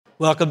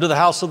Welcome to the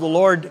house of the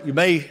Lord. You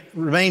may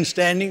remain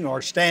standing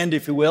or stand,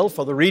 if you will,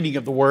 for the reading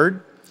of the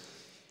Word.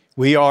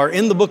 We are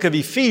in the book of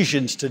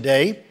Ephesians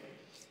today,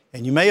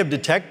 and you may have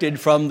detected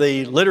from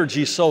the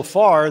liturgy so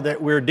far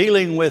that we're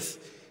dealing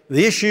with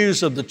the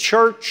issues of the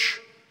church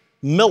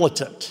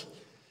militant,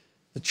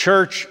 the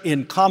church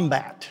in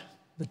combat,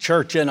 the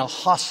church in a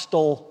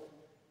hostile,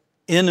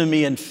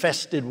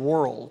 enemy-infested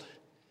world.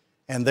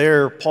 And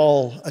there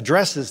Paul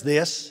addresses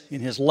this in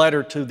his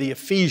letter to the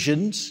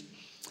Ephesians.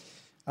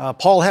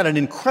 Paul had an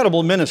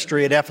incredible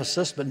ministry at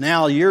Ephesus, but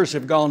now years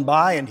have gone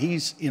by and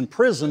he's in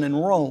prison in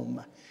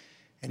Rome.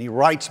 And he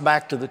writes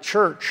back to the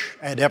church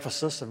at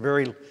Ephesus, a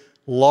very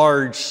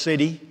large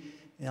city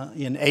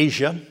in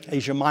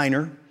Asia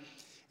Minor.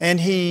 And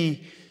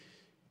he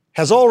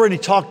has already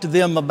talked to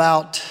them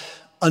about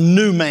a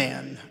new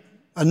man,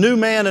 a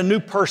new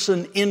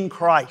person in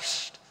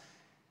Christ.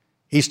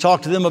 He's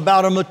talked to them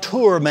about a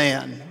mature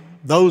man,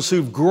 those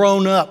who've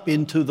grown up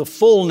into the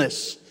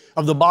fullness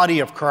of the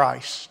body of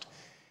Christ.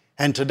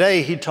 And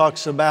today he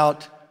talks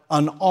about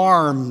an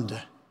armed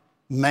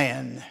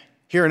man.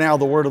 Hear now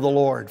the word of the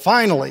Lord.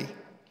 Finally,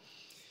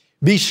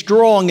 be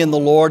strong in the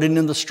Lord and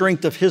in the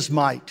strength of His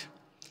might.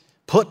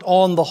 Put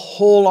on the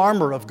whole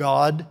armor of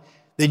God,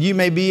 that you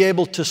may be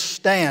able to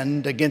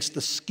stand against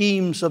the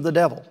schemes of the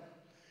devil.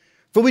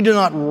 For we do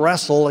not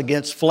wrestle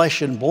against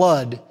flesh and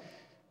blood,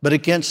 but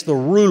against the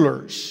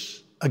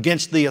rulers,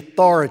 against the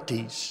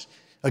authorities,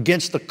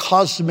 against the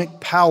cosmic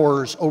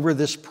powers over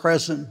this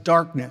present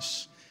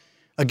darkness,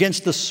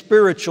 against the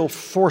spiritual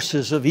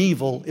forces of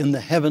evil in the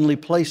heavenly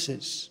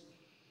places.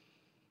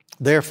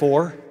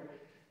 Therefore,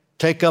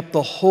 take up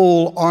the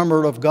whole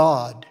armor of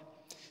God,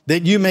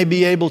 that you may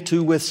be able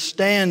to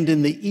withstand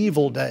in the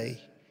evil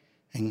day,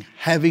 and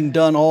having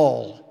done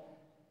all,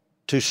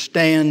 to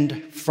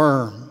stand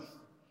firm.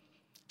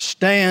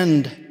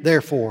 Stand,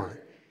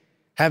 therefore,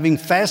 having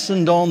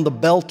fastened on the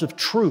belt of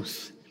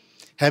truth,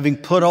 having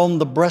put on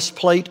the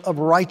breastplate of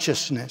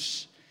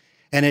righteousness,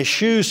 and as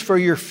shoes for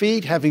your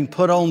feet, having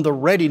put on the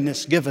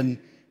readiness given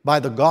by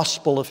the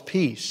gospel of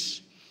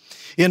peace.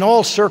 In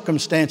all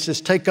circumstances,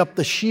 take up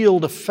the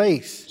shield of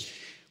faith,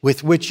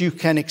 with which you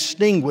can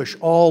extinguish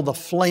all the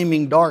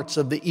flaming darts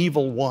of the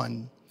evil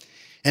one,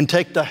 and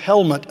take the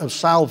helmet of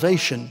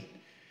salvation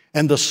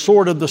and the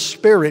sword of the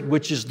Spirit,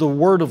 which is the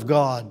word of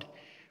God,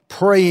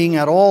 praying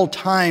at all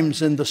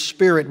times in the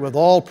Spirit with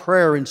all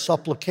prayer and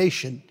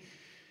supplication.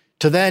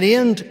 To that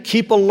end,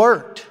 keep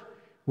alert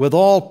with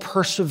all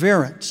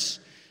perseverance,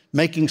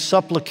 making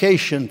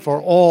supplication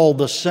for all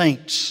the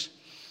saints.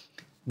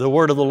 The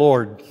word of the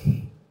Lord.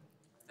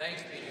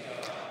 Thanks be to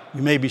God.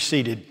 You may be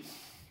seated.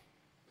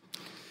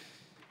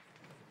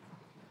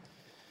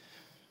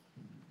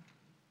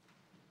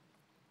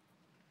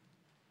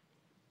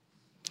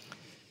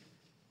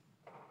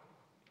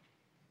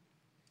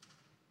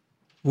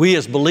 We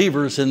as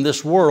believers in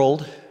this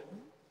world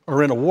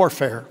are in a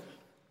warfare.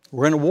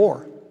 We're in a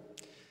war.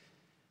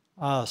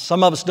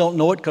 Some of us don't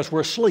know it because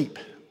we're asleep.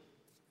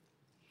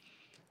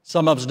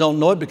 Some of us don't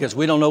know it because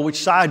we don't know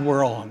which side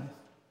we're on.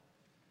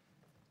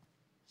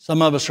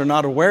 Some of us are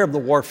not aware of the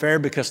warfare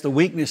because the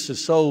weakness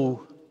is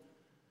so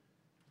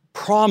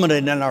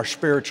prominent in our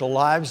spiritual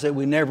lives that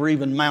we never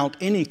even mount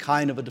any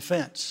kind of a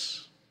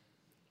defense.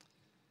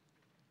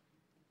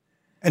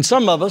 And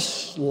some of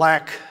us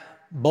lack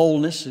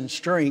boldness and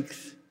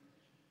strength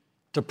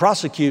to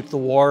prosecute the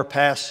war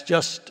past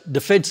just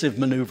defensive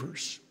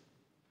maneuvers.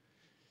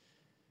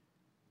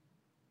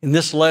 In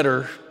this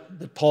letter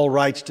that Paul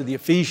writes to the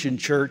Ephesian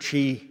church,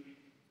 he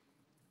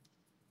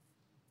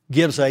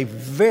gives a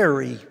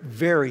very,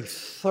 very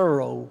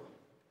thorough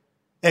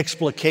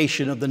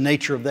explication of the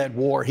nature of that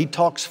war. He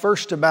talks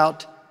first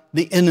about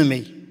the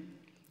enemy,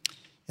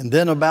 and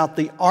then about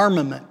the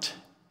armament,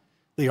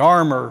 the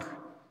armor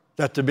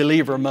that the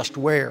believer must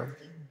wear.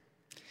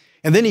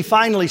 And then he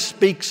finally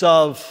speaks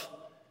of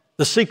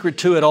the secret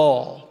to it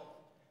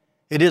all.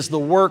 It is the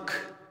work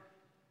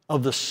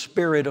of the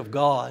Spirit of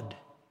God.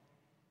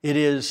 It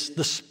is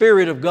the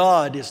Spirit of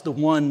God is the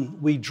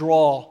one we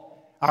draw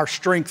our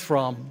strength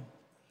from.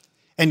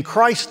 And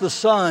Christ the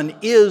Son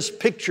is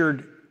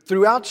pictured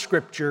throughout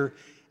Scripture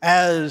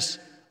as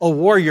a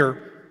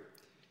warrior,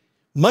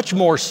 much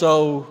more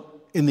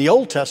so in the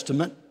Old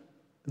Testament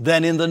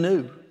than in the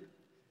New.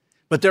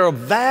 But there are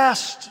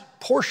vast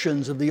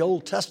portions of the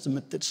Old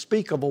Testament that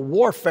speak of a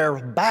warfare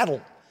of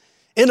battle,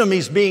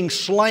 enemies being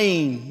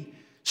slain,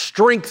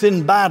 strength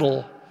in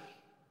battle.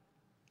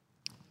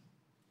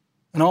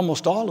 And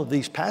almost all of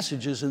these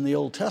passages in the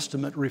Old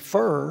Testament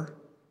refer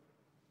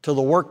to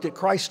the work that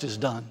Christ has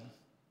done.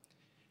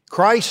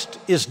 Christ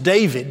is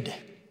David,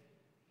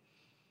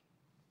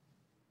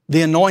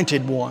 the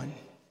anointed one,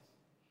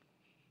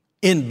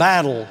 in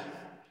battle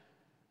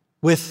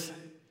with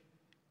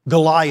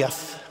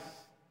Goliath,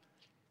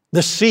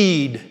 the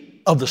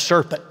seed of the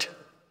serpent,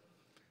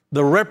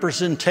 the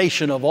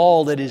representation of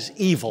all that is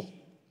evil.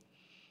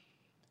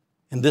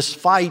 And this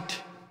fight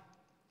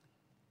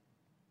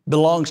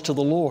belongs to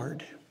the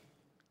Lord,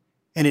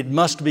 and it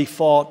must be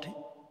fought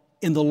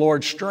in the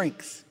Lord's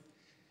strength.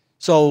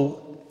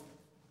 So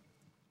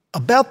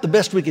About the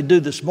best we could do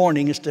this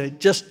morning is to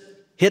just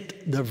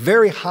hit the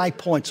very high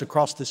points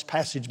across this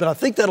passage, but I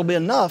think that'll be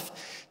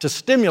enough to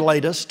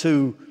stimulate us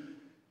to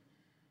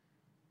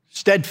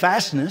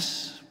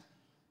steadfastness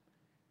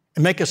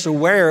and make us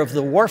aware of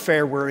the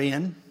warfare we're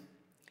in.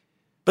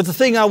 But the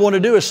thing I want to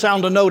do is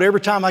sound a note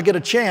every time I get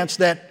a chance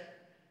that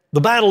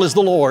the battle is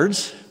the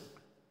Lord's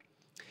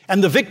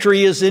and the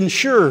victory is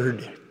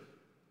ensured.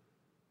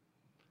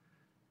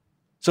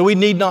 So we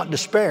need not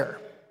despair.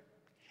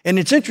 And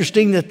it's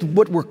interesting that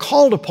what we're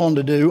called upon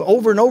to do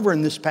over and over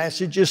in this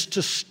passage is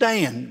to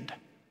stand.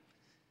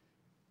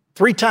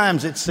 3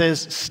 times it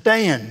says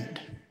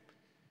stand.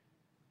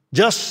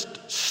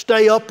 Just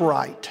stay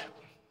upright.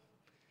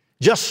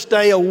 Just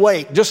stay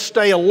awake. Just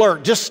stay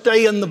alert. Just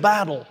stay in the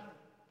battle.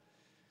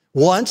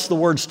 Once the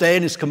word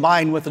stand is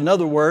combined with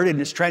another word and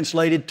it's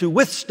translated to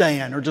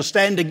withstand or to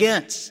stand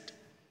against.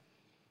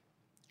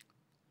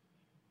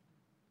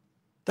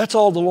 That's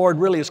all the Lord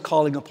really is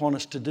calling upon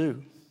us to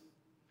do.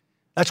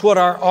 That's what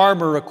our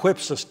armor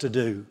equips us to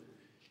do,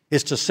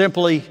 is to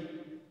simply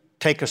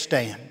take a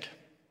stand.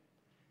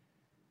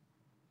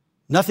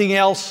 Nothing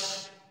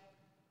else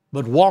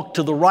but walk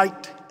to the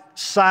right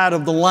side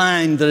of the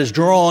line that is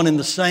drawn in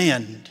the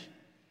sand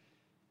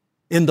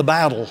in the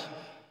battle.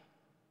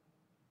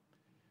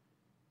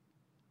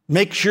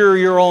 Make sure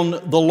you're on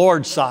the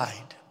Lord's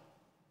side.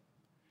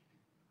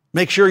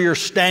 Make sure you're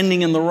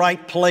standing in the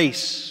right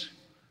place.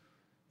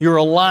 You're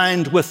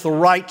aligned with the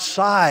right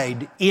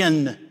side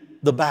in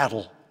the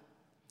battle.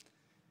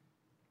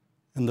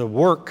 And the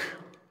work,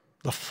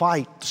 the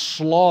fight, the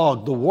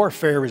slog, the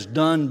warfare is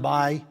done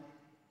by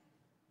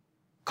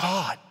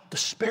God, the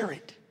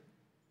Spirit.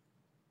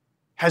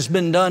 Has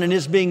been done and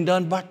is being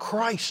done by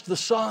Christ the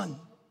Son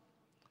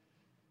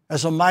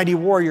as a mighty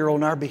warrior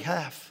on our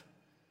behalf.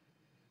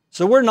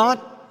 So we're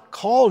not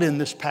called in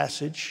this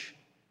passage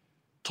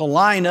to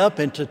line up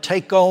and to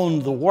take on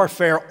the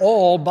warfare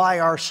all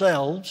by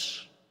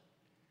ourselves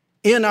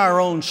in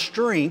our own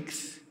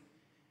strength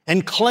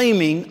and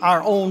claiming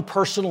our own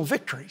personal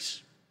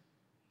victories.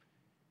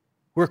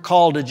 We're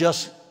called to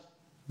just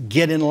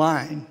get in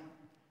line,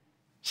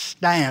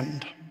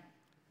 stand,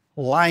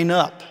 line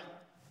up,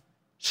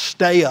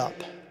 stay up.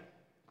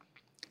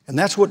 And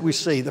that's what we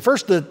see. The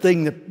first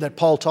thing that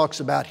Paul talks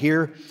about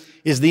here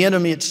is the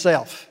enemy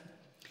itself.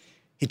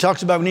 He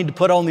talks about we need to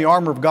put on the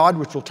armor of God,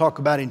 which we'll talk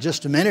about in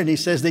just a minute. And he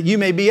says that you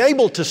may be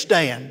able to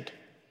stand,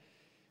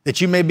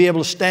 that you may be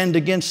able to stand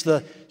against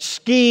the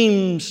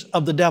schemes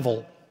of the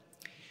devil.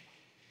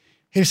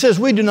 He says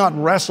we do not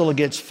wrestle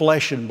against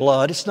flesh and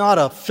blood. It's not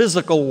a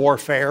physical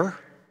warfare,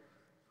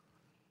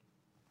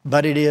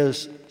 but it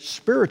is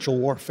spiritual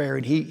warfare.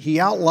 And he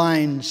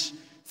outlines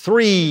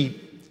 4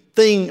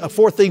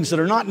 things that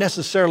are not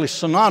necessarily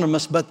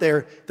synonymous, but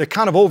they're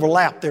kind of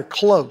overlap. They're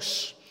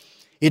close.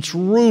 It's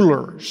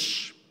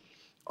rulers,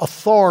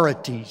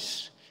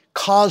 authorities,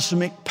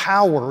 cosmic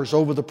powers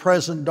over the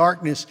present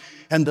darkness,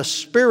 and the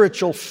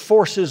spiritual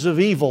forces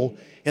of evil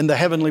in the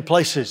heavenly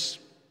places.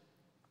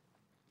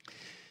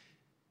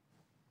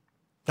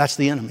 That's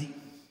the enemy.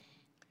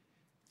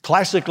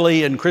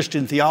 Classically in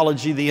Christian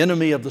theology, the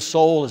enemy of the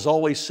soul is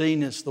always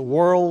seen as the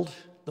world,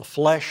 the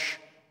flesh,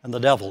 and the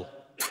devil.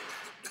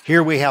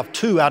 Here we have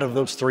 2 out of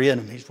those 3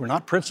 enemies. We're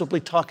not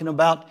principally talking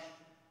about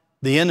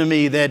the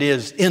enemy that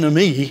is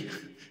enemy,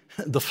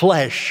 the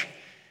flesh,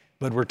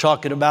 but we're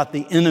talking about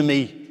the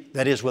enemy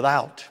that is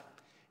without,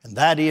 and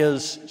that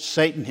is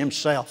Satan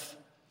himself.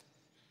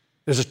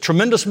 There's a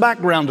tremendous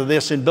background to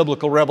this in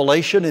biblical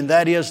revelation, and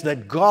that is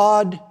that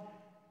God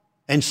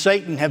and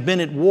Satan have been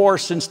at war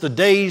since the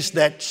days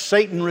that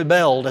Satan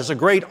rebelled. As a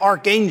great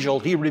archangel,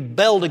 he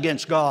rebelled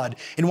against God.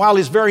 And while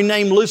his very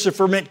name,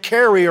 Lucifer, meant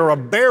carrier, a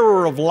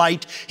bearer of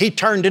light, he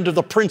turned into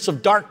the prince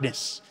of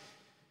darkness.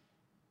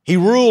 He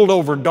ruled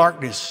over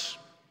darkness.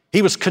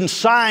 He was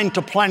consigned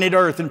to planet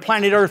Earth, and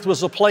planet Earth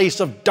was a place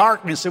of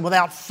darkness and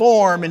without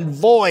form and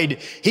void.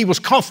 He was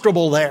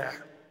comfortable there.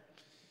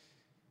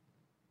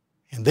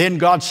 And then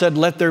God said,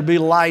 let there be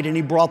light, and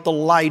He brought the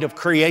light of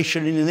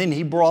creation, and then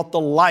He brought the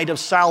light of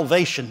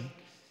salvation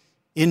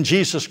in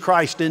Jesus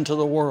Christ into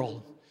the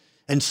world.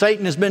 And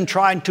Satan has been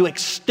trying to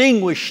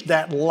extinguish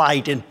that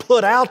light and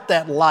put out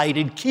that light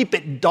and keep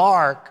it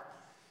dark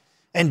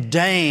and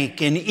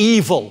dank and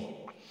evil.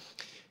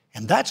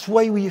 And that's the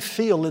way we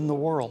feel in the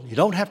world. You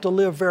don't have to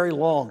live very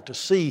long to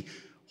see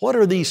what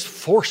are these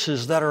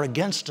forces that are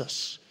against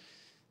us,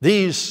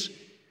 these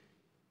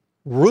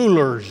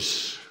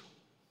rulers,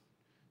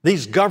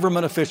 these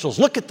government officials.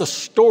 Look at the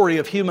story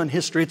of human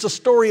history. It's a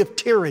story of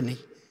tyranny.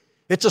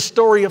 It's a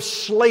story of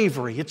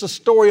slavery. It's a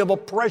story of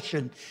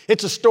oppression.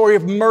 It's a story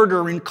of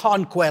murder and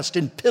conquest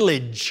and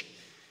pillage.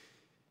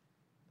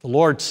 The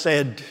Lord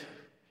said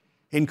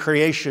in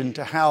creation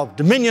to have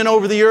dominion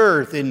over the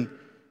earth, and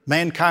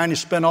mankind has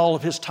spent all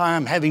of his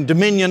time having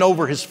dominion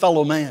over his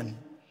fellow man.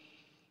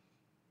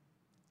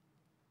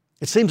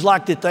 It seems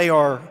like that they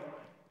are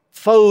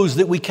foes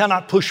that we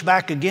cannot push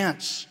back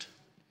against.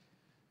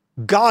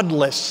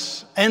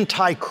 Godless,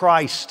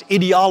 antichrist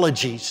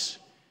ideologies.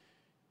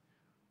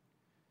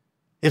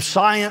 If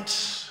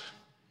science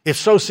If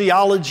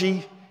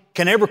sociology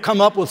can ever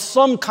come up with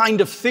some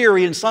kind of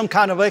theory and some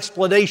kind of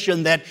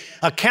explanation that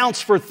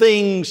accounts for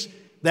things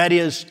that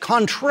is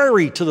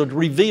contrary to the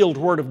revealed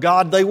Word of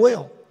God, they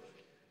will.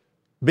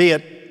 Be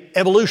it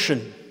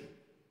evolution,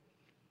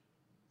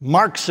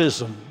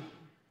 Marxism,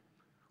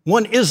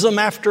 one ism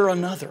after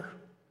another,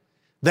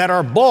 that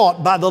are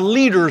bought by the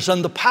leaders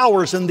and the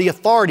powers and the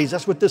authorities.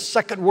 That's what this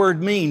second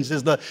word means,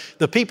 is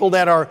the people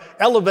that are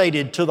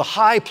elevated to the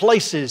high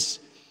places,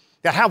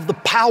 that have the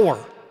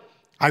power.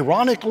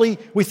 Ironically,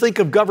 we think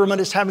of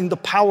government as having the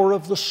power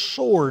of the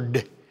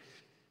sword.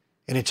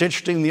 And it's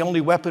interesting, the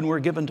only weapon we're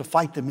given to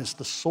fight them is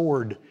the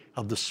sword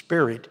of the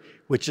Spirit,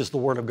 which is the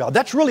Word of God.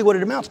 That's really what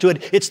it amounts to.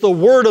 It's the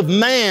Word of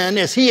man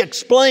as he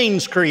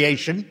explains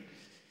creation,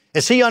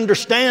 as he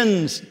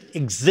understands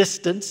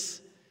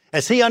existence,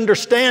 as he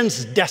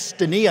understands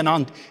destiny and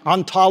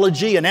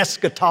ontology and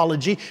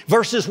eschatology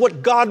versus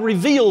what God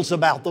reveals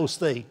about those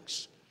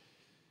things.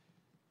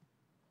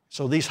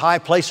 So these high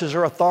places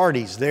are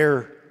authorities.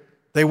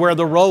 They wear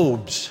the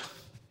robes.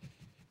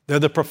 They're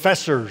the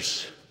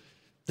professors,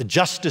 the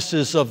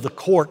justices of the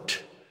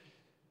court.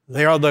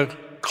 They are the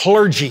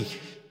clergy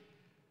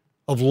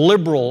of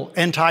liberal,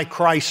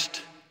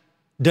 anti-Christ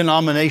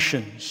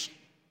denominations.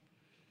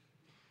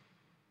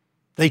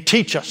 They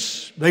teach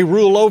us. They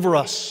rule over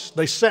us.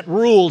 They set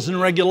rules and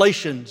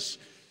regulations.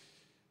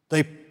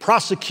 They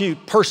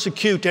prosecute,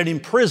 persecute, and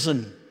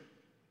imprison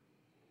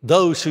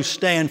those who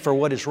stand for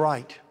what is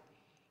right.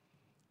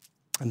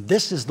 And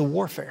this is the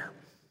warfare.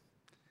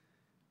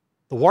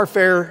 The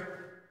warfare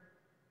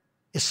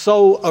is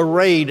so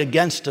arrayed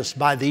against us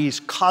by these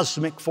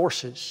cosmic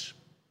forces.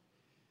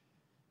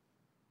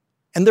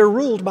 And they're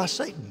ruled by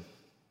Satan.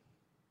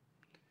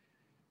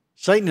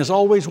 Satan has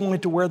always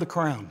wanted to wear the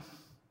crown.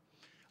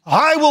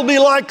 I will be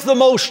like the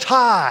Most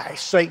High,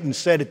 Satan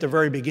said at the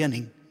very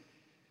beginning.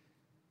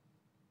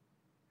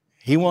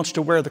 He wants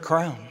to wear the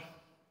crown.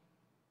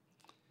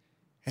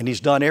 And he's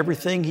done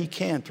everything he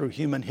can through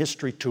human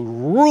history to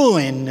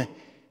ruin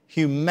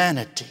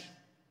humanity.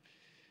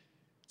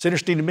 It's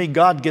interesting to me,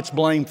 God gets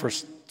blamed for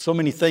so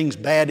many things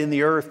bad in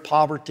the earth: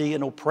 poverty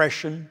and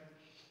oppression,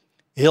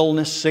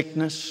 illness,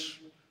 sickness,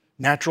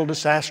 natural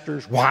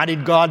disasters. Why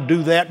did God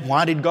do that?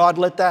 Why did God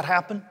let that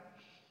happen?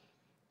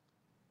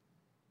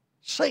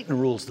 Satan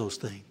rules those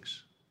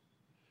things.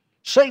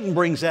 Satan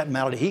brings that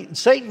malady.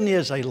 Satan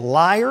is a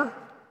liar.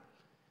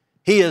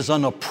 He is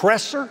an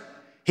oppressor.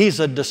 He's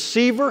a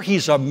deceiver.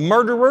 He's a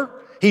murderer.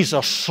 He's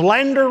a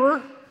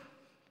slanderer.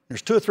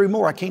 There's two or three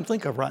more I can't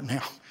think of right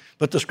now.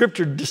 But the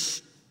Scripture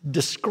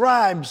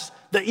describes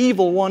the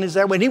evil one is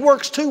that way. And he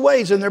works two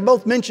ways, and they're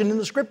both mentioned in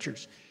the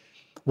Scriptures.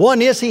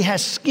 One is he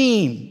has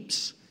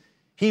schemes.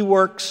 He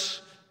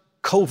works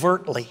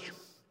covertly.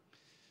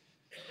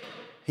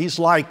 He's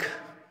like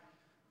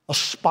a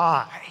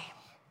spy.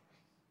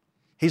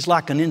 He's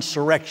like an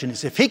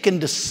insurrectionist. If he can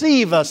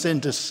deceive us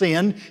into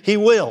sin, he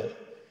will.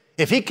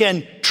 If he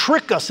can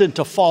trick us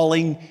into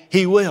falling,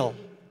 he will.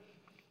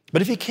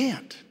 But if he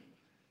can't,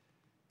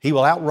 he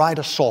will outright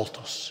assault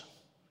us.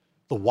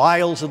 The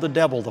wiles of the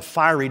devil, the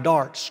fiery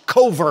darts,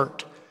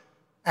 covert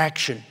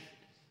action.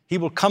 He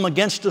will come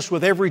against us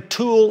with every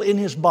tool in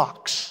his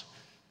box,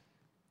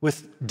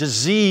 with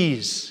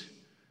disease,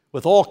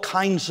 with all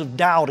kinds of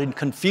doubt and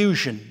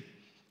confusion,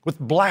 with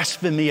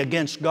blasphemy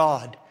against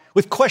God,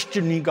 with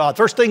questioning God.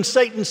 First thing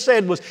Satan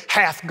said was,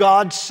 hath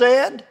God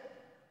said?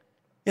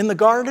 In the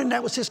garden,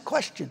 that was his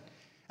question.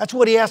 That's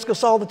what he asks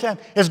us all the time.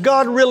 Has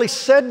God really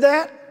said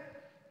that?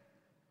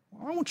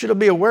 Well, I want you to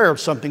be aware of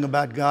something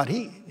about God.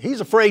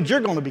 He's afraid you're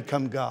going to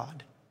become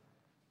God.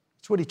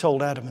 That's what he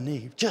told Adam and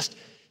Eve. Just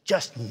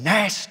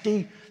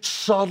nasty,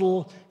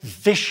 subtle,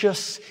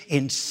 vicious,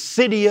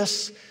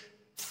 insidious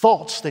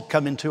thoughts that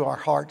come into our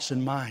hearts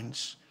and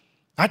minds.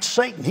 That's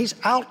Satan. He's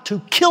out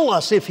to kill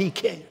us if he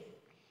can.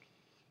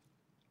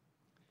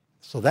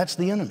 So that's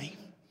the enemy.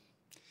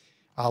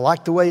 I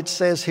like the way it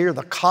says here,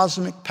 the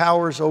cosmic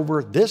powers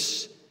over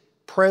this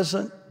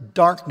present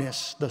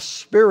darkness, the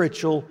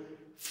spiritual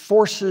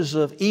forces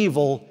of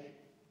evil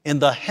in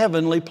the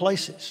heavenly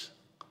places.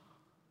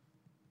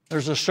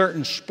 There's a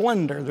certain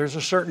splendor, there's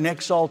a certain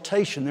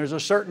exaltation, there's a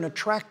certain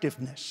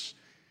attractiveness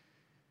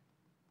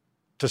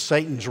to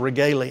Satan's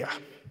regalia.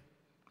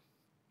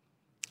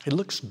 It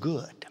looks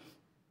good.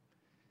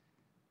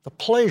 The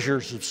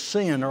pleasures of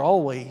sin are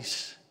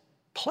always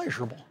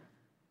pleasurable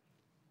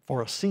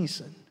for a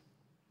season,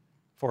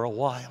 for a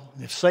while.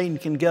 And if Satan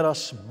can get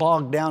us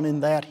bogged down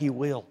in that, he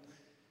will.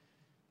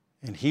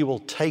 And he will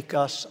take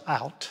us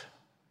out.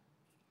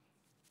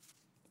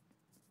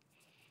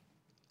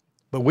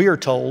 But we are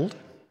told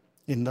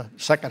in the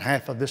second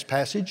half of this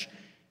passage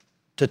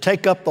to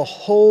take up the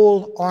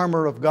whole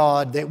armor of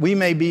God that we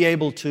may be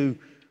able to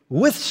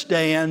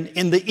withstand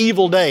in the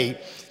evil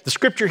day. The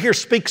Scripture here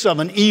speaks of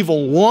an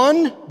evil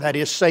one, that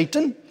is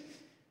Satan,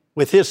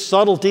 with his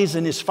subtleties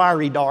and his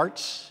fiery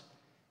darts,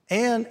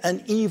 and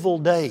an evil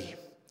day.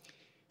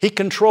 He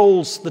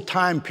controls the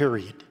time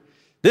period.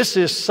 This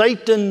is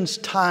Satan's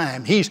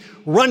time. He's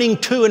running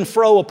to and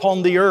fro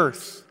upon the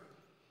earth.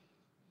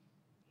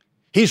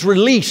 He's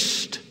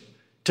released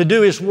to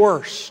do his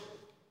worst.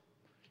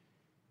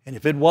 And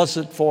if it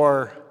wasn't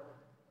for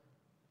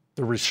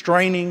the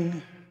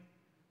restraining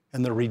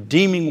and the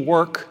redeeming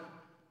work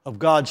of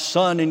God's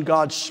Son and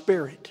God's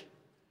Spirit,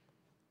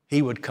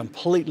 he would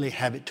completely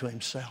have it to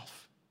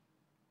himself.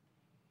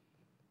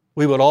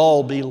 We would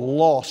all be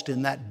lost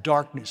in that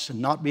darkness and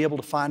not be able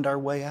to find our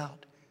way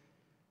out,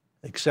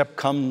 except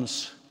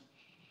comes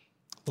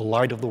the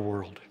light of the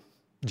world,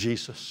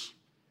 Jesus,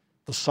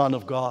 the Son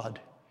of God,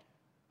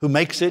 who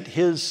makes it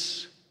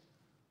his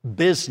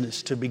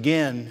business to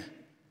begin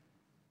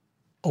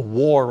a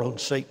war on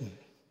Satan.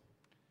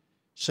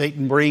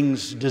 Satan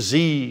brings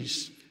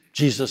disease,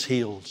 Jesus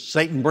heals.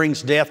 Satan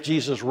brings death,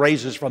 Jesus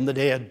raises from the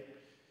dead.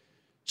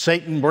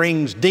 Satan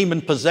brings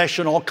demon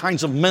possession, all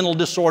kinds of mental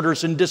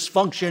disorders and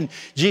dysfunction.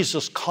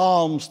 Jesus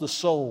calms the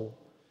soul.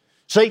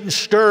 Satan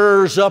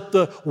stirs up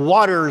the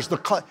waters.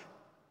 The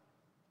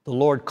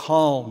Lord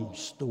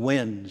calms the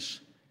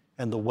winds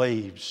and the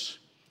waves.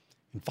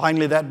 And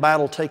finally, that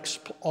battle takes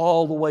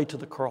all the way to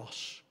the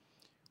cross,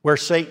 where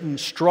Satan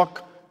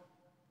struck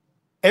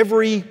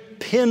every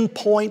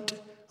pinpoint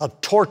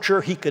of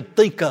torture he could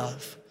think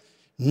of.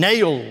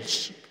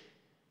 Nails,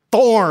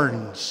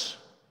 thorns,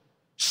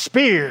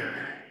 spear,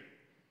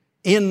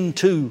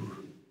 into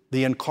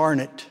the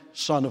incarnate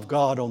Son of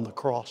God on the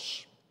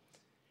cross,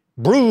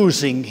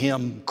 bruising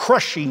him,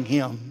 crushing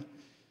him.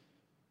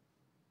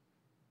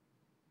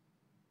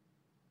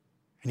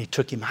 And he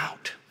took him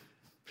out.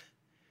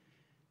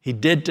 He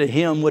did to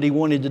him what he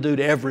wanted to do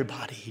to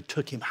everybody. He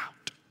took him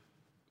out.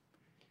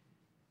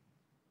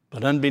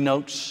 But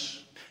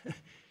unbeknownst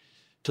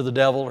to the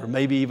devil, or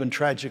maybe even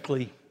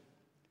tragically,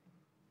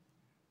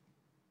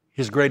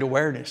 his great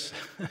awareness,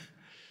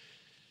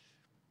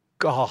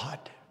 God,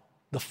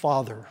 the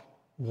Father,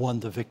 won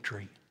the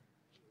victory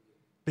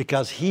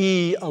because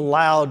he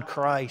allowed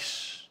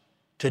Christ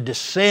to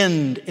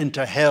descend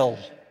into hell,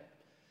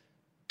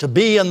 to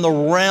be in the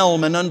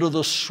realm and under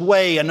the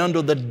sway and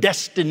under the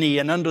destiny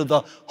and under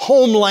the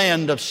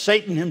homeland of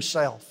Satan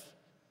himself.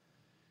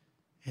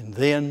 And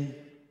then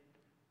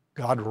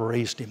God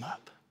raised him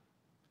up.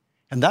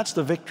 And that's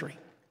the victory.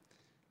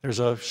 There's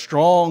a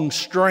strong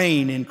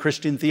strain in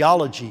Christian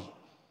theology,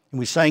 and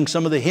we sang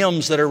some of the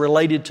hymns that are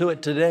related to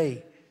it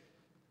today.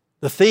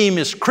 The theme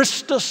is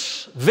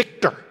Christus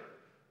Victor,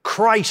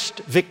 Christ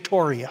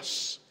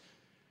victorious,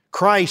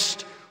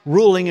 Christ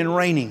ruling and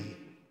reigning,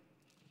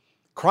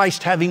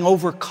 Christ having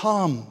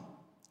overcome.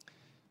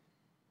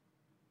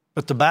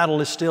 But the battle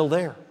is still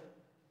there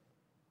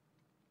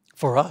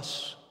for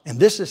us. And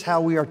this is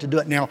how we are to do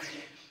it. Now,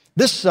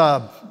 this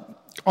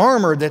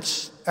armor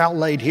that's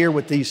outlaid here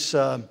with these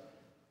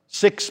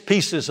 6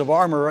 pieces of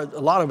armor, a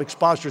lot of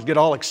expositors get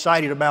all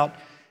excited about,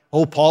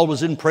 Paul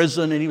was in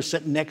prison and he was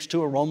sitting next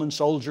to a Roman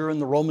soldier,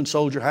 and the Roman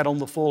soldier had on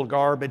the full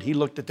garb, and he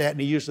looked at that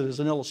and he used it as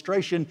an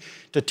illustration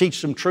to teach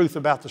some truth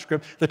about the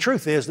Scripture. The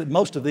truth is that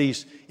most of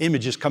these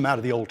images come out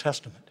of the Old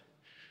Testament.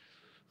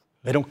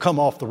 They don't come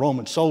off the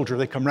Roman soldier,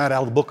 they come right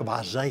out of the book of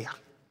Isaiah.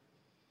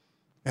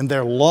 And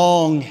they're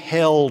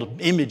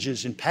long-held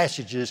images and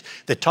passages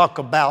that talk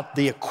about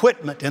the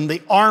equipment and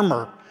the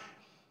armor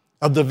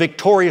of the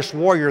victorious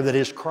warrior that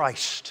is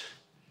Christ.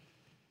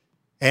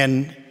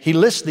 And he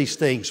lists these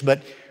things,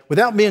 but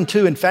without being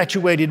too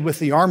infatuated with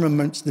the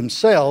armaments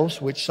themselves,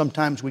 which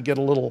sometimes we get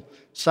a little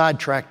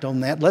sidetracked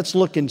on that, let's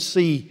look and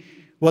see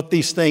what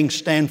these things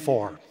stand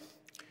for.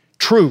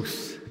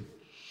 Truth,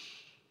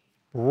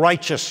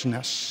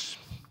 righteousness,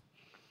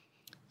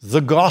 the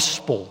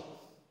gospel,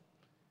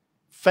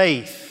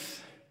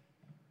 faith,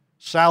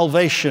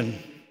 salvation,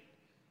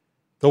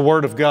 the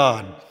Word of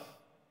God.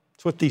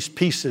 That's what these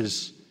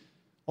pieces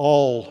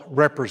all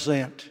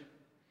represent.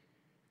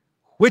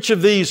 Which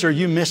of these are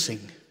you missing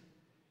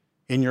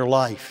in your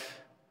life?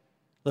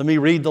 Let me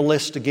read the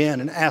list again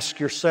and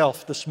ask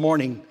yourself this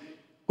morning,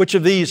 which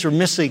of these are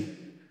missing?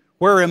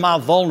 Where am I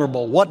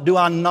vulnerable? What do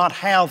I not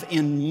have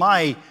in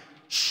my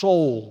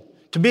soul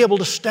to be able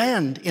to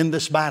stand in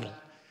this battle,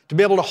 to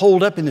be able to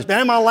hold up in this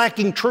battle? Am I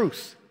lacking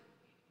truth?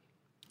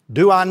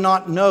 Do I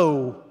not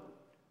know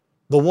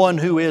the one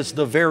who is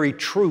the very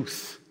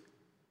truth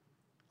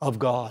of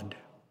God?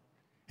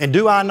 And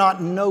do I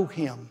not know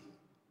him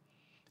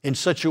in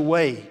such a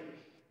way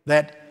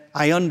that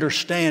I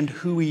understand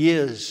who he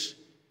is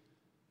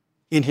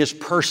in his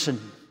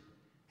person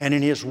and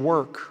in his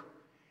work,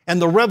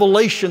 and the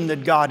revelation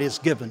that God has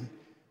given,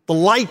 the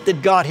light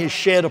that God has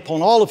shed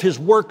upon all of his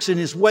works and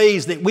his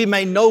ways, that we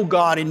may know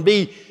God and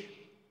be,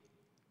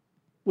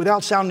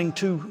 without sounding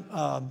too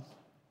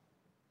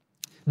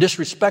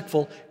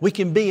disrespectful, we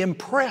can be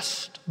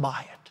impressed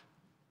by it.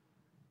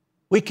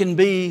 We can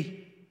be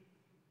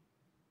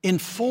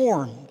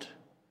informed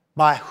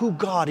by who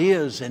God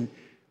is and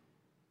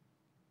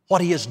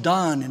what he has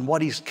done and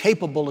what he's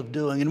capable of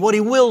doing and what he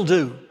will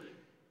do.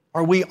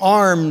 Are we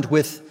armed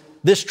with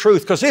this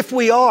truth? Because if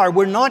we are,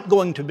 we're not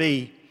going to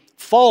be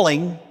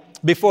falling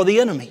before the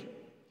enemy.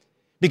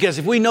 Because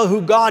if we know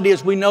who God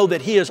is, we know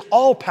that he is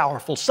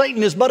all-powerful.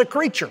 Satan is but a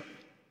creature.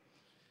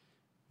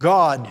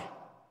 God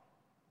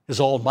is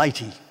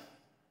almighty.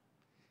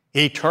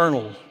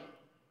 eternal,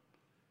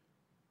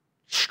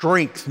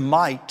 strength,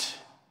 might.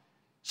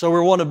 So we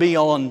want to be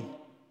on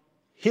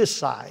His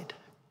side.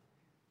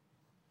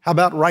 How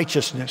about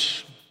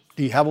righteousness?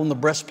 Do you have on the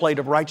breastplate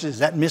of righteousness? Is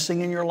that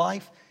missing in your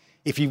life?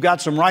 If you've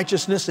got some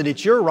righteousness and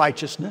it's your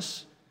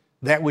righteousness,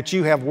 that which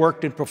you have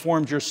worked and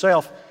performed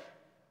yourself,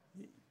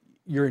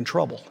 you're in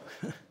trouble.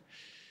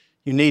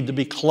 You need to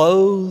be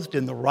clothed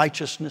in the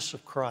righteousness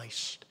of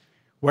Christ,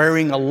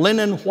 wearing a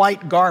linen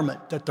white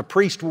garment that the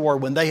priest wore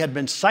when they had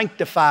been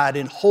sanctified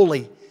and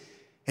holy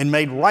and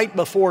made right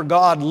before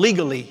God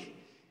legally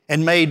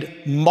and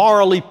made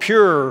morally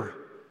pure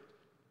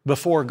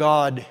before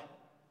God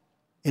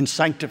in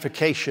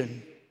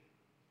sanctification.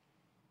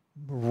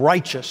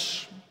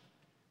 Righteous,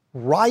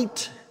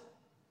 right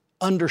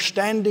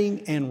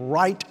understanding and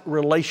right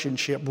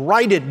relationship.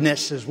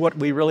 Rightedness is what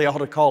we really ought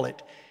to call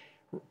it.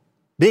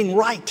 Being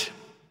right.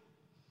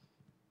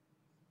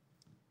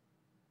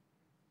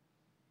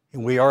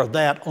 And we are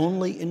that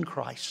only in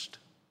Christ.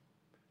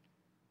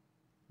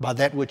 By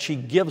that which He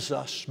gives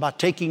us, by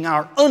taking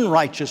our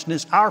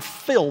unrighteousness, our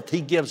filth,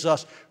 He gives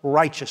us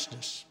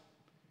righteousness.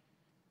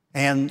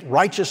 And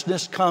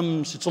righteousness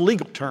comes, it's a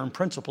legal term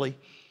principally,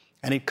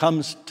 and it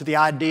comes to the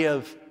idea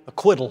of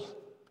acquittal.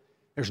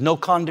 There's no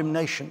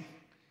condemnation.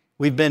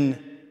 We've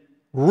been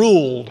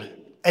ruled,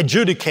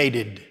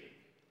 adjudicated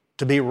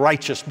to be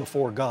righteous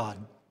before God.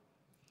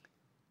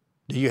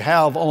 Do you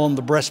have on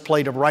the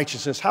breastplate of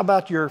righteousness? How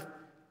about your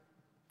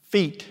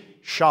feet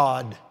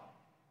shod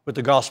with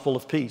the gospel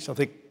of peace? I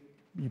think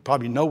you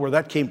probably know where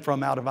that came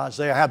from out of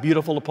Isaiah. How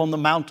beautiful upon the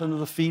mountain are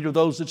the feet of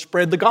those that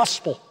spread the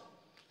gospel.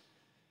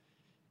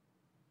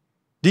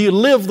 Do you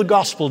live the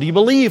gospel? Do you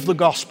believe the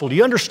gospel? Do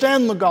you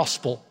understand the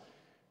gospel?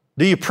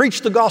 Do you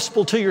preach the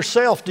gospel to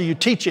yourself? Do you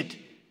teach it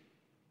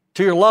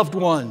to your loved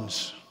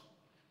ones?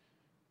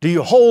 Do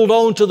you hold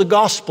on to the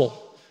gospel?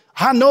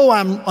 I know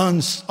I'm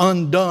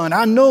undone.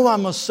 I know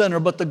I'm a sinner,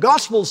 but the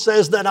gospel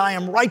says that I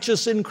am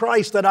righteous in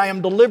Christ, that I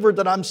am delivered,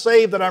 that I'm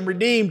saved, that I'm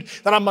redeemed,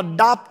 that I'm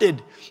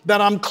adopted,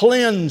 that I'm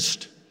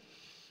cleansed.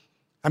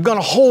 I'm going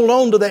to hold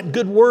on to that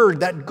good word,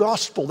 that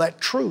gospel, that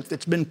truth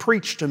that's been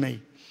preached to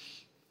me.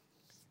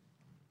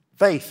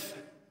 Faith.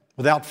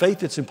 Without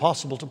faith, it's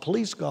impossible to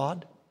please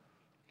God.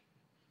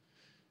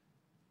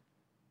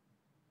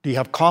 Do you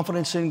have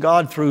confidence in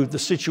God through the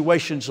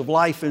situations of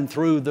life and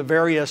through the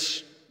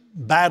various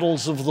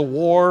battles of the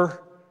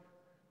war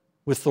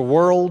with the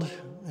world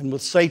and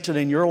with Satan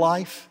in your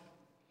life?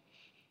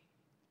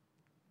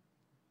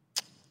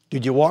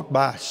 Did you walk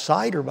by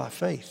sight or by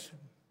faith?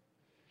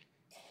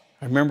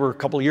 I remember a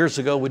couple of years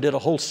ago we did a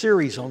whole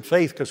series on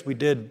faith because we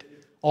did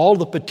all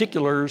the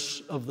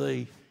particulars of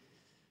the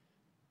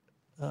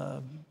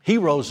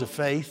heroes of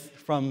faith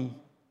from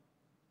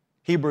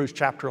Hebrews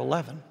chapter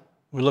 11.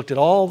 We looked at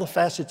all the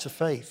facets of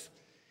faith.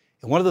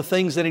 And one of the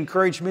things that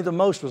encouraged me the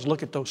most was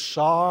look at those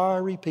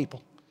sorry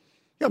people.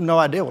 You have no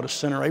idea what a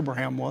sinner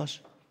Abraham was.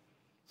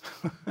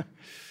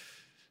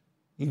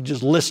 You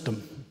just list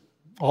them.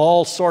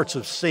 All sorts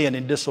of sin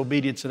and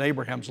disobedience in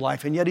Abraham's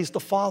life, and yet he's the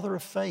father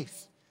of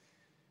faith.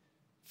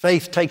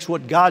 Faith takes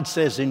what God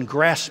says and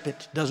grasps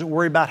it. Doesn't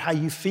worry about how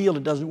you feel.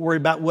 It doesn't worry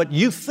about what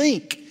you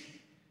think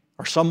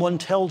or someone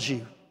tells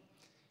you.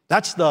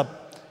 That's the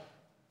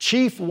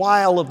chief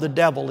wile of the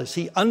devil, is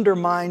he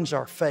undermines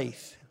our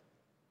faith.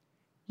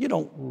 You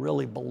don't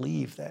really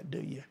believe that, do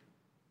you?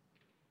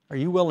 Are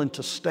you willing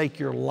to stake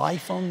your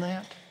life on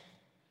that?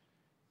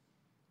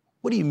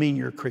 What do you mean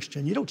you're a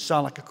Christian? You don't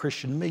sound like a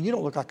Christian to me. You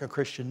don't look like a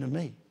Christian to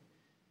me.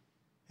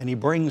 And he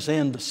brings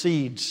in the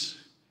seeds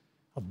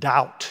of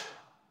doubt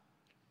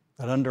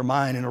that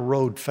undermine and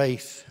erode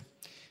faith.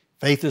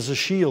 Faith is a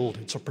shield.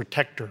 It's a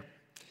protector.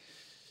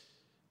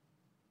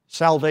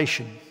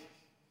 Salvation,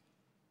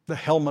 the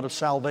helmet of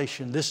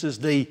salvation. This is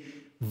the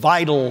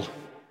vital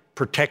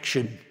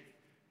protection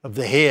of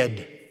the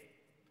head.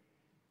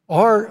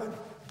 Or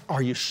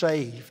are you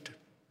saved?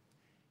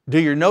 Do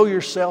you know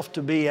yourself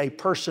to be a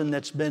person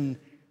that's been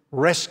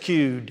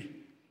rescued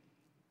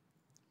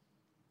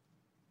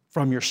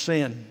from your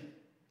sin,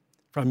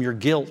 from your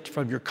guilt,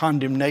 from your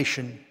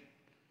condemnation?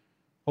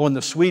 Oh, and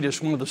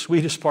one of the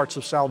sweetest parts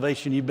of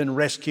salvation, you've been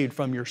rescued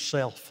from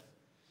yourself.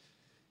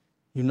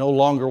 You no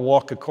longer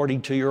walk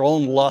according to your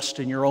own lust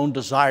and your own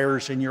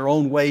desires and your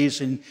own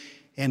ways and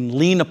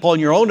lean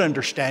upon your own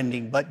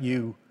understanding, but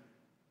you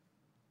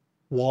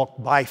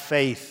walk by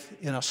faith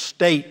in a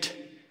state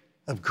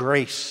of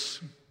grace,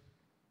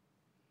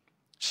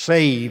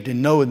 saved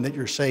and knowing that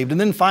you're saved.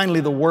 And then finally,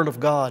 the Word of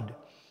God.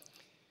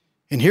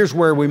 And here's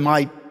where we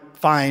might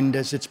find,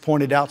 as it's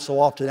pointed out so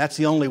often, that's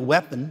the only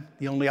weapon,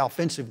 the only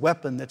offensive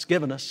weapon that's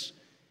given us.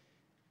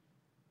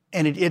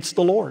 And it's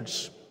the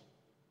Lord's.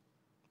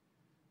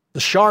 The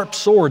sharp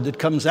sword that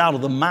comes out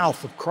of the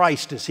mouth of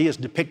Christ as He is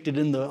depicted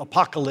in the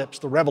Apocalypse,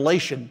 the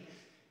Revelation,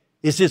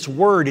 is His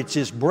Word, it's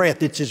His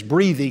breath, it's His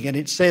breathing. And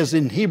it says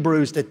in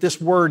Hebrews that this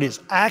Word is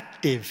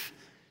active.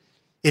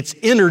 It's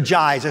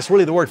energized. That's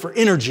really the word for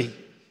energy.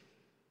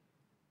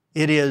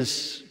 It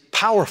is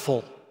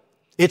powerful.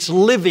 It's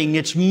living.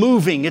 It's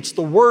moving. It's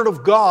the Word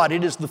of God.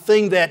 It is the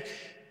thing that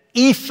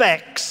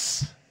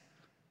effects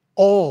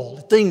all.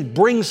 The thing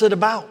brings it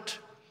about.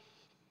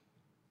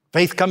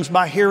 Faith comes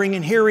by hearing,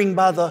 and hearing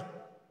by the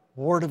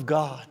Word of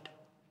God.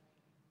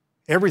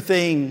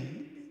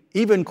 Everything,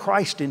 even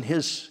Christ in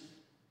his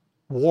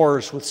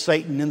wars with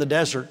Satan in the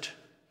desert,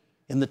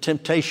 in the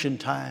temptation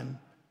time,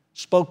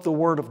 spoke the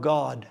Word of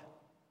God,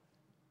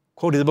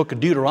 quoting the book of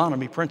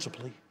Deuteronomy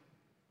principally,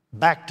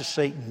 back to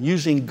Satan,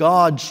 using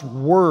God's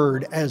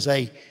Word as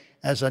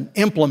an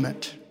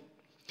implement.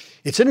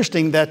 It's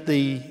interesting that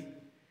the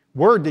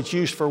word that's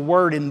used for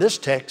word in this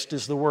text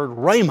is the word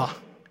rhema,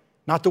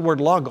 not the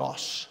word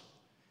logos.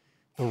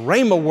 The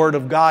rhema word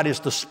of God is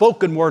the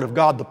spoken word of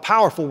God, the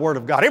powerful word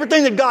of God.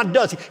 Everything that God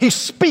does, He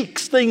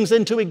speaks things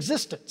into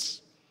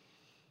existence.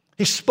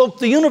 He spoke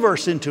the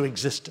universe into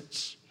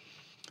existence.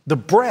 The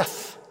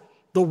breath,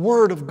 the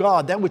word of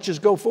God, that which is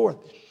go forth.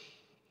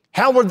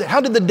 How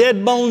did the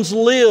dead bones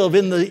live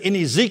in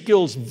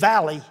Ezekiel's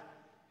valley?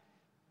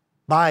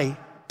 By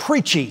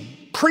preaching.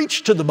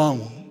 Preach to the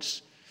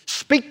bones.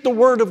 Speak the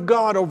word of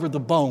God over the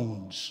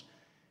bones,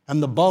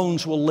 and the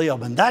bones will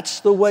live. And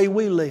that's the way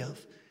we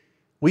live.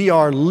 We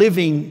are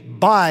living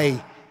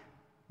by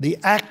the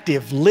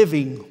active,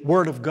 living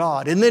Word of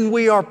God. And then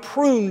we are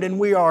pruned and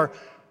we are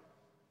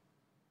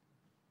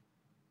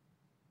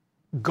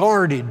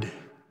guarded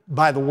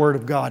by the Word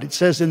of God. It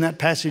says in that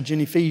passage in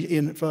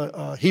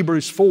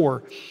Hebrews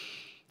 4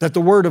 that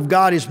the Word of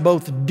God is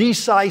both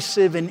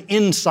decisive and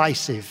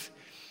incisive.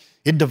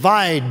 It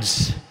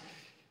divides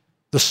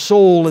the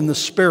soul and the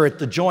spirit,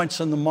 the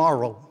joints and the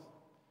marrow.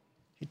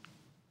 It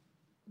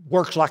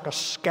works like a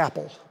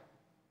scalpel,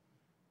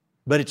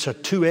 but it's a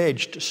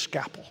two-edged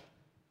scalpel.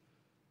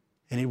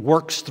 And it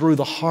works through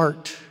the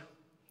heart.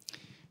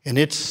 And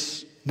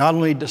it's not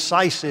only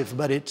decisive,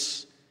 but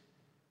it's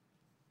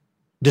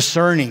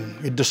discerning.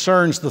 It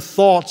discerns the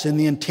thoughts and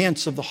the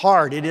intents of the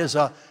heart. It is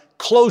a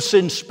close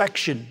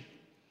inspection.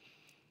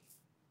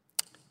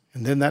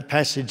 And then that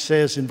passage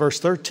says in verse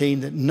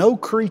 13 that no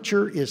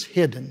creature is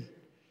hidden,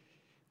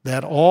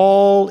 that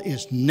all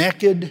is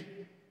naked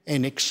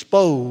and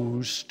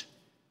exposed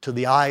to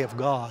the eye of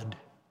God.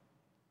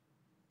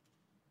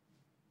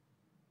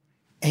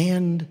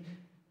 And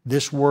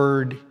this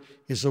word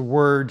is the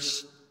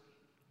words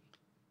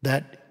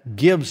that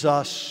gives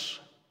us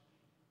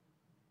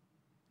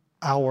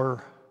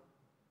our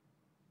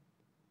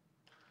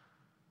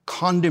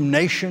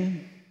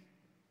condemnation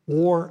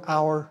or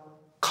our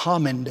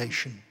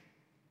commendation.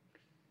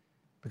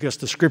 Because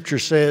the Scripture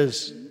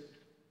says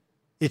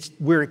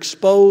we're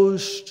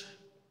exposed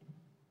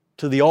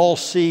to the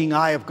all-seeing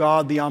eye of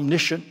God, the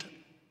omniscient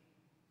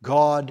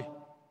God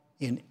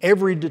in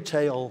every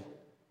detail,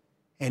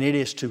 and it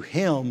is to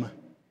Him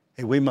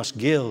that we must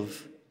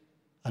give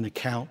an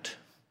account.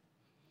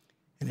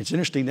 And it's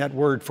interesting, that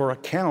word for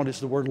account is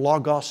the word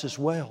logos as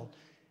well.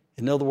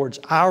 In other words,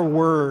 our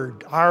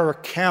word, our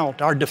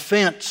account, our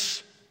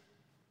defense,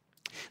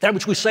 that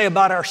which we say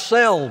about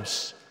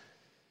ourselves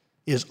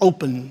is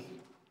open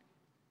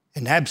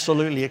and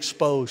absolutely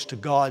exposed to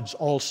God's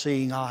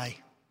all-seeing eye.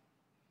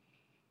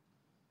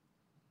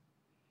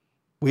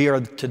 We are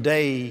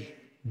today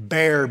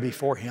bare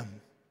before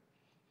Him.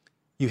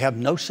 You have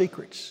no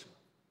secrets.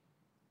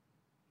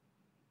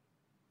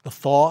 The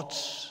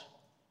thoughts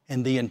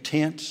and the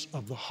intents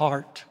of the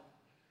heart.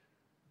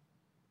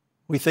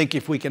 We think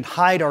if we can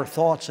hide our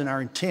thoughts and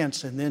our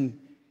intents and then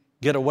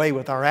get away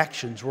with our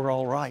actions, we're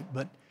all right.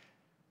 But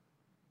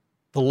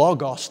the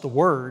logos, the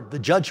word, the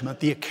judgment,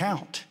 the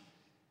account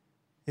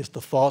is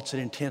the thoughts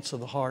and intents of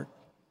the heart.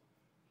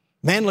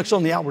 Man looks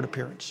on the outward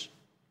appearance.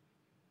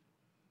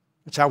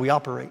 That's how we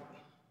operate.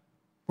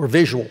 We're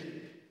visual.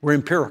 We're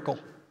empirical.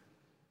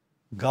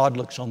 God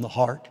looks on the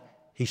heart.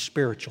 He's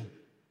spiritual.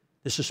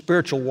 This is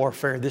spiritual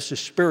warfare. This is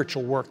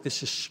spiritual work.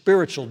 This is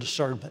spiritual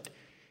discernment.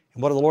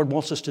 And what the Lord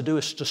wants us to do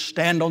is to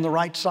stand on the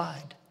right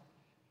side,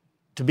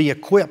 to be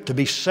equipped, to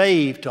be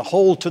saved, to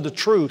hold to the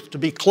truth, to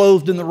be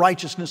clothed in the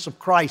righteousness of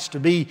Christ, to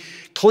be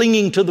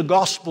clinging to the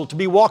gospel, to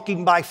be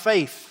walking by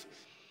faith,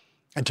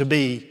 and to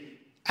be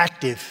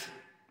active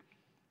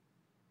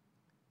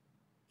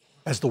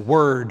as the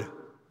Word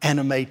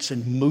animates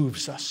and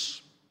moves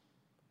us.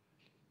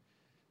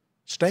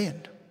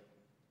 Stand,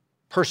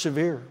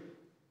 persevere,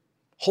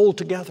 hold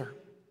together.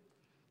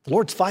 The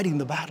Lord's fighting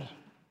the battle.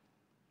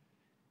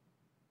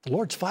 The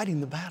Lord's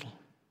fighting the battle.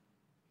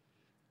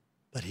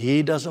 But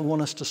He doesn't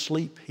want us to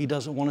sleep. He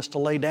doesn't want us to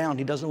lay down.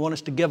 He doesn't want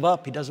us to give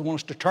up. He doesn't want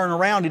us to turn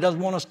around. He doesn't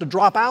want us to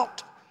drop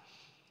out.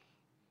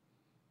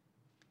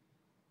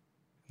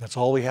 That's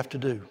all we have to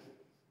do,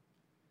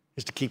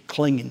 is to keep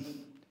clinging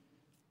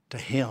to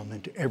Him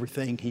and to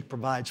everything He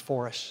provides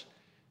for us.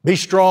 Be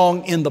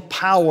strong in the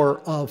power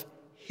of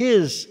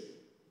His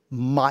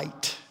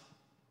might.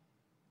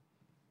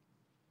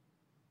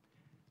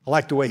 I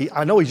like the way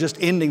I know he's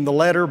just ending the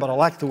letter, but I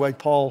like the way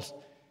Paul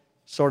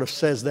sort of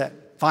says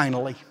that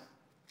finally.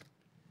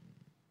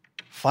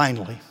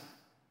 Finally.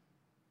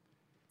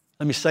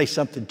 Let me say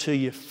something to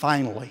you,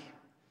 finally.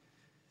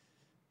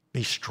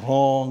 Be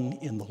strong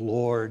in the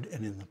Lord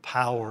and in the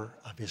power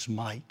of His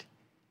might.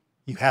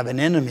 You have an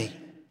enemy,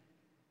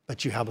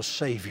 but you have a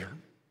Savior.